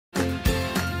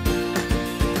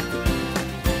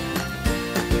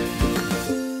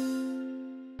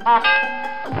We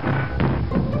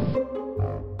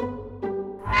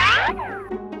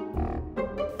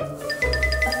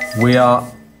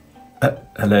are...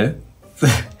 hello?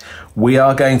 We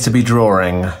are going to be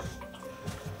drawing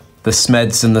the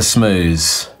Smeds and the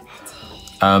Smoos.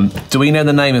 Do we know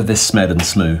the name of this Smed and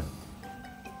Smoo?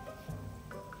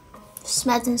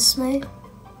 Smed and Smoo.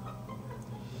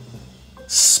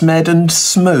 Smed and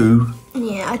Smoo?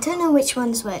 Yeah, I don't know which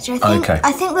one's which. I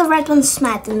think the red one's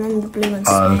Smed and then the blue one's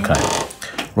Smoo.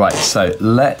 Okay. Right, so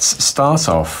let's start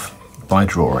off by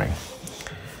drawing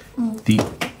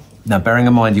Now, bearing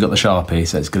in mind you've got the Sharpie,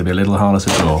 so it's going to be a little harder to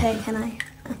draw. Okay, can I?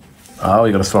 Oh,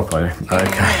 you got to swap, are you? Okay.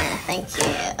 Yeah, thank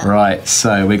you. Right,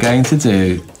 so we're going to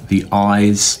do the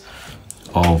eyes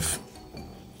of,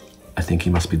 I think he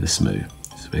must be the Smoo.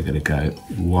 So we're going to go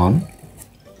 1.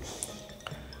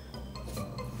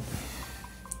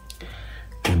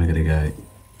 And we're going to go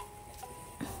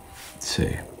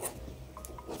 2.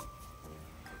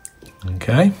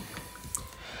 Okay.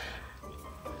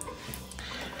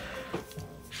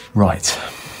 Right.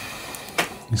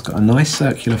 He's got a nice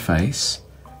circular face.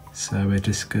 So we're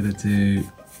just going to do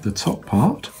the top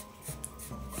part.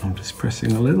 I'm just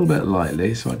pressing a little bit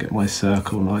lightly so I get my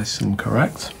circle nice and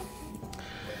correct.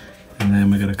 And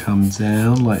then we're going to come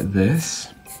down like this.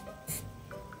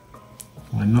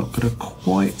 We're not going to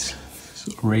quite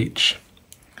sort of reach.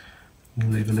 We'll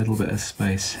leave a little bit of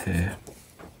space here.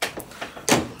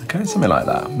 Okay, something like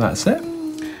that. That's it.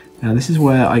 Now this is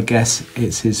where I guess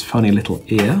it's his funny little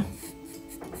ear.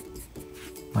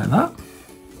 Like that.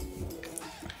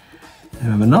 And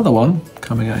we have another one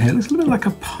coming out here. It looks a little bit like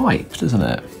a pipe, doesn't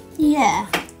it? Yeah.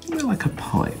 A little bit like a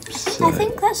pipe. So. I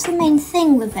think that's the main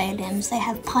thing with aliens. They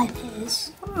have pipe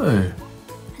ears. Oh.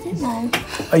 I don't know.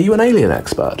 Are you an alien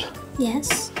expert?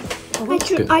 Yes.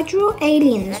 I draw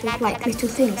aliens with like little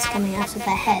things coming out of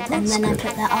their head and then I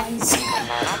put their eyes.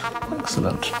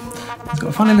 Excellent. He's got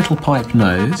a funny little pipe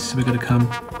nose, so we're going to come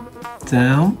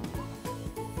down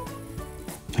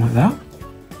like that,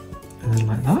 and then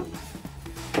like that.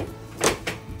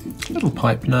 Little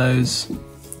pipe nose,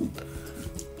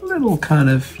 little kind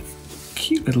of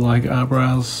cute little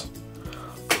eyebrows.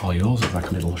 Oh, yours is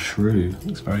like a little shrew.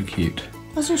 Looks very cute.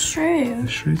 What's a shrew? The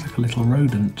shrew's like a little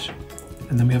rodent.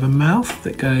 And then we have a mouth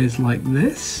that goes like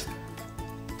this.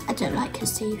 I don't like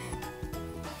his teeth.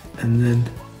 And then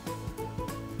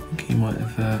I think he might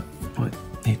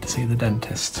need to see the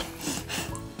dentist.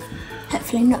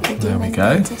 Hopefully not the There we demon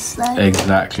go. dentist though.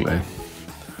 Exactly.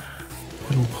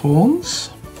 Little pawns.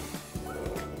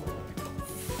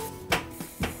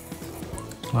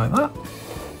 Like that.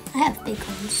 I have big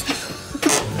ones.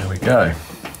 There we go.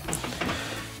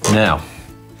 Now,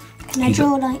 can I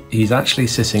draw like... He's actually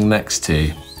sitting next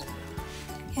to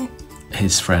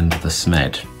his friend, the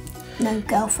Smed. No,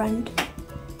 girlfriend.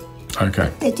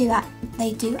 Okay. They do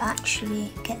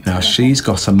actually get Now, together. she's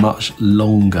got a much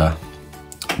longer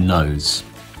nose.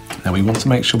 Now, we want to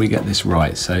make sure we get this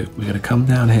right, so we're going to come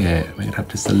down here. We're going to have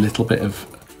just a little bit of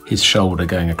his shoulder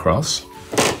going across.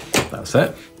 That's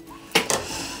it.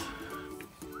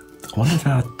 I wonder if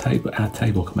our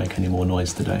table can make any more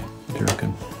noise today. What do you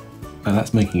reckon? Oh,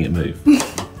 that's making it move.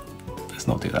 Let's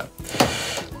not do that.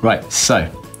 Right, so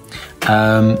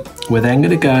we're then going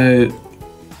to go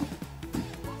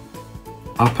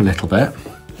up a little bit.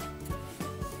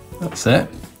 That's it.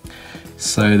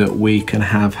 So that we can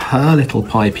have her little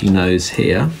pipey nose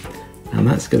here. And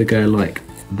that's going to go like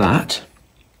that.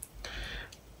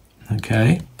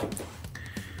 Okay.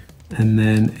 And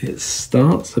then it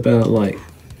starts about like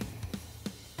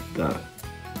that.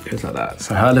 Goes like that.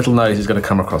 So her little nose is going to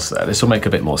come across there. This will make a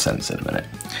bit more sense in a minute.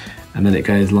 And then it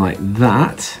goes like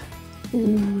that.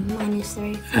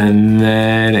 -3. And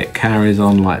then it carries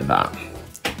on like that.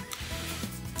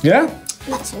 Yeah?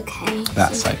 That's okay.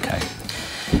 That's okay.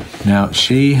 Now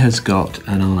she has got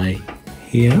an eye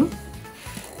here.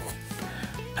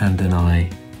 And an eye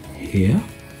here.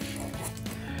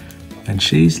 And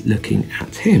she's looking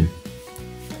at him.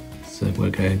 So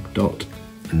we're going dot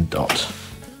and dot.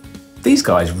 These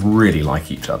guys really like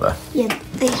each other. Yeah,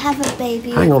 they have a baby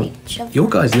Hang on, with each other. your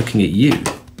guy's looking at you.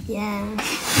 Yeah.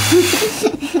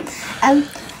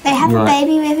 They have a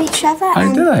baby with each other. Oh,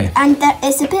 and, do they? And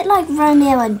it's a bit like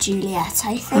Romeo and Juliet,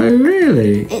 I think. Oh,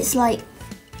 really? It's like...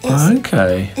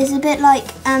 Okay. It's a bit like...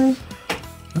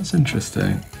 That's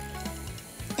interesting.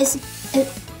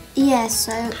 Yeah,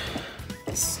 so...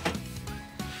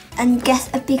 And guess...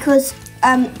 Because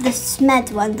the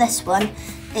Smed one, this one,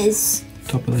 is...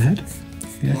 Top of the head?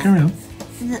 Yeah, carry on.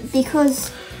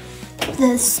 Because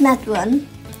the Smed one,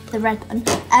 the red one,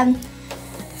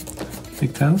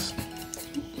 Pigtails?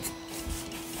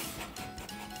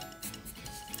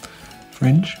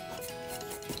 fringe?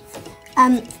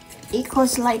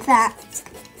 Because like that,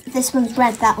 this one's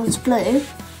red, that one's blue.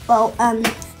 Well,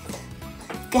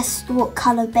 guess what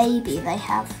colour baby they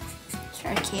have? It's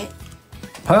very cute.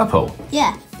 Purple?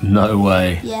 Yeah. No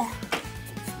way. Yeah.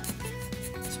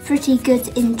 It's a pretty good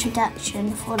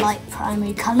introduction for like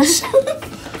primary colours.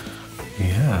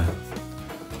 Yeah.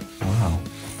 Wow.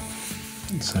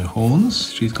 So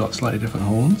horns, she's got slightly different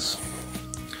horns.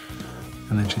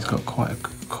 And then she's got quite a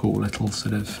cool little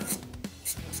sort of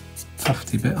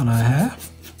tufty bit on her hair.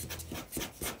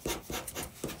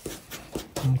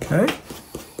 Okay.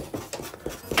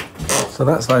 So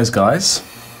that's those guys.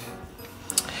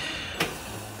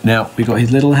 Now we've got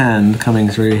his little hand coming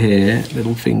through here,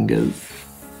 little fingers.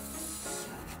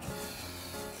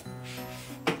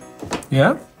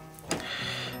 Yeah?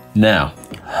 Now,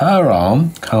 her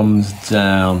arm comes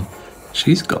down.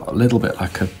 She's got a little bit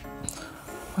like a,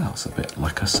 well, it's a bit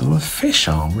like a sort of fish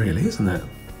arm really, isn't it?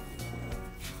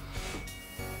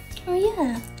 Oh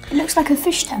yeah, it looks like a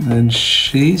fish tail. And then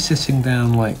she's sitting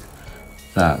down like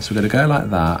that. So we're gonna go like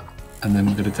that, and then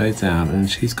we're gonna go down, and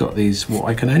she's got these, what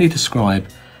I can only describe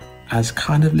as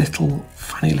kind of little,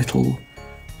 funny little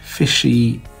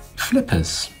fishy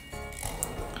flippers.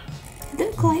 They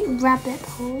look like rabbit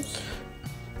paws.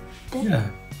 Yeah.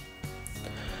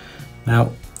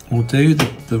 Now, we'll do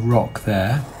the rock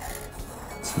there.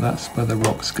 So that's where the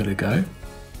rock's gonna go.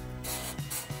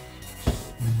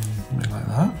 Something like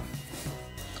that.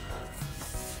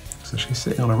 So she's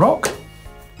sitting on a rock.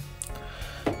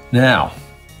 Now,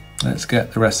 let's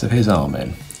get the rest of his arm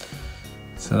in.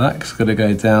 So that's gonna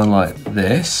go down like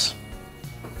this.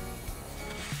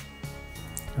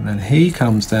 And then he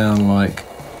comes down like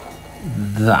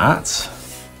that.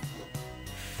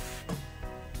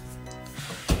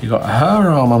 You've got her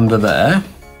arm under there.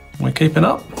 We're keeping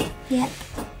up? Yep.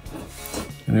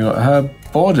 And you've got her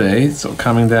body sort of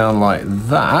coming down like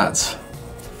that.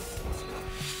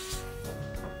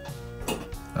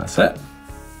 That's it.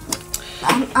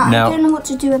 I don't know what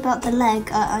to do about the leg.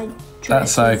 I drew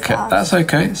That's it too okay. fast. That's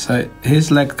okay. So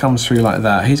his leg comes through like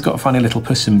that. He's got a funny little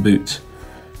Puss in Boot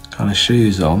kind of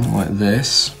shoes on, like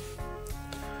this.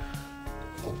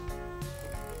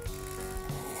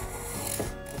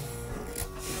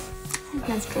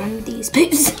 I've drawn these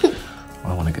boots.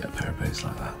 I want to get a pair of boots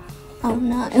like that. Oh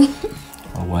no.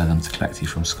 I'll wear them to collect you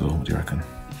from school. What do you reckon?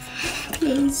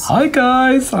 Please. Hi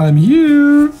guys, I'm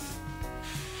you.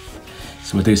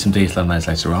 So we'll do some detail on those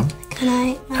later on. Can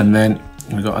I? And then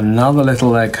we've got another little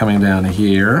leg coming down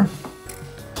here.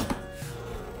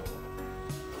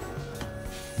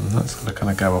 And that's going to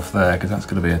kind of go off there because that's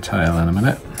going to be a tail in a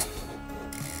minute.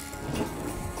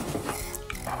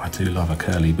 Oh, I do love a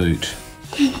curly boot.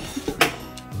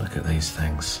 Look at these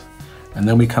things. And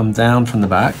then we come down from the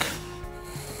back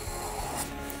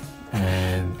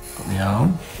and got the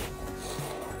arm.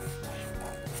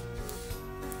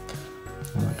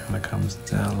 And that kind of comes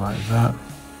down like that.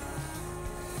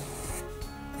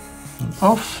 And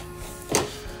off.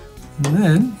 And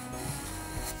then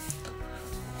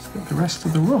let's get the rest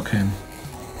of the rock in.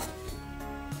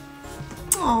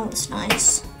 Oh, that's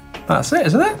nice. That's it,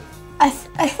 isn't it? I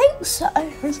think so.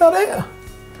 Is that it?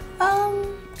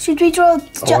 Should we draw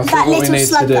that little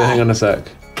slug guy? Hang on a sec.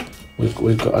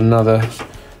 We've got another.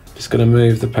 Just going to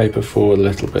move the paper forward a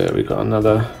little bit. We've got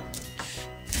another.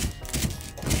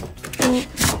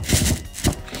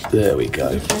 There we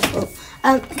go.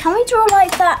 Can we draw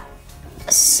like that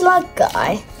slug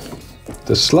guy?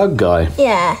 The slug guy.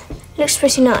 Yeah, looks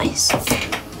pretty nice.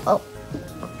 Oh.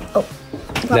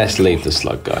 Let's leave the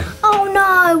slug guy. Oh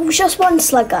no, just one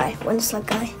slug guy. One slug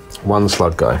guy. One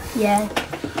slug guy. Yeah.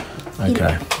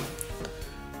 Okay.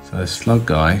 So the slug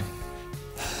guy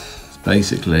is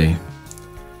basically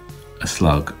a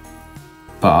slug,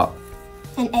 but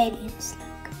An alien slug.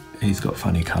 he's got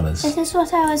funny colours. This is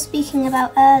what I was speaking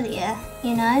about earlier,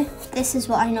 you know? This is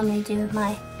what I normally do with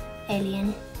my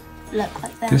alien look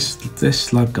like that. This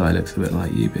slug guy looks a bit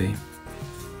like you, B.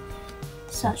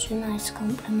 Such a nice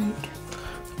compliment.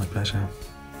 My pleasure.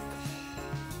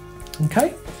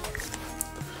 Okay.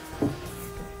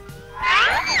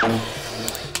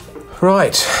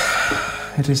 Right.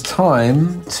 It is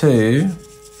time to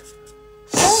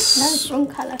Oh, no, it's wrong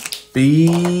colour.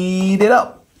 speed it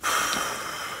up.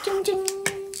 Ding, ding.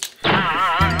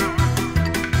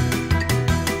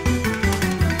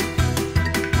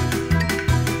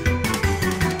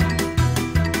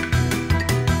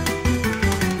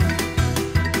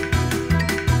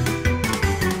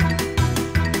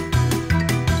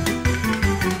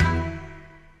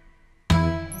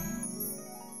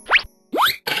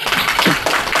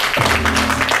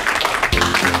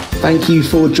 Thank you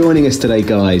for joining us today,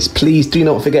 guys. Please do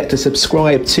not forget to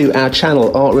subscribe to our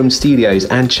channel, Art Room Studios,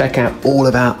 and check out all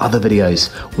of our other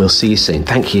videos. We'll see you soon.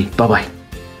 Thank you. Bye-bye.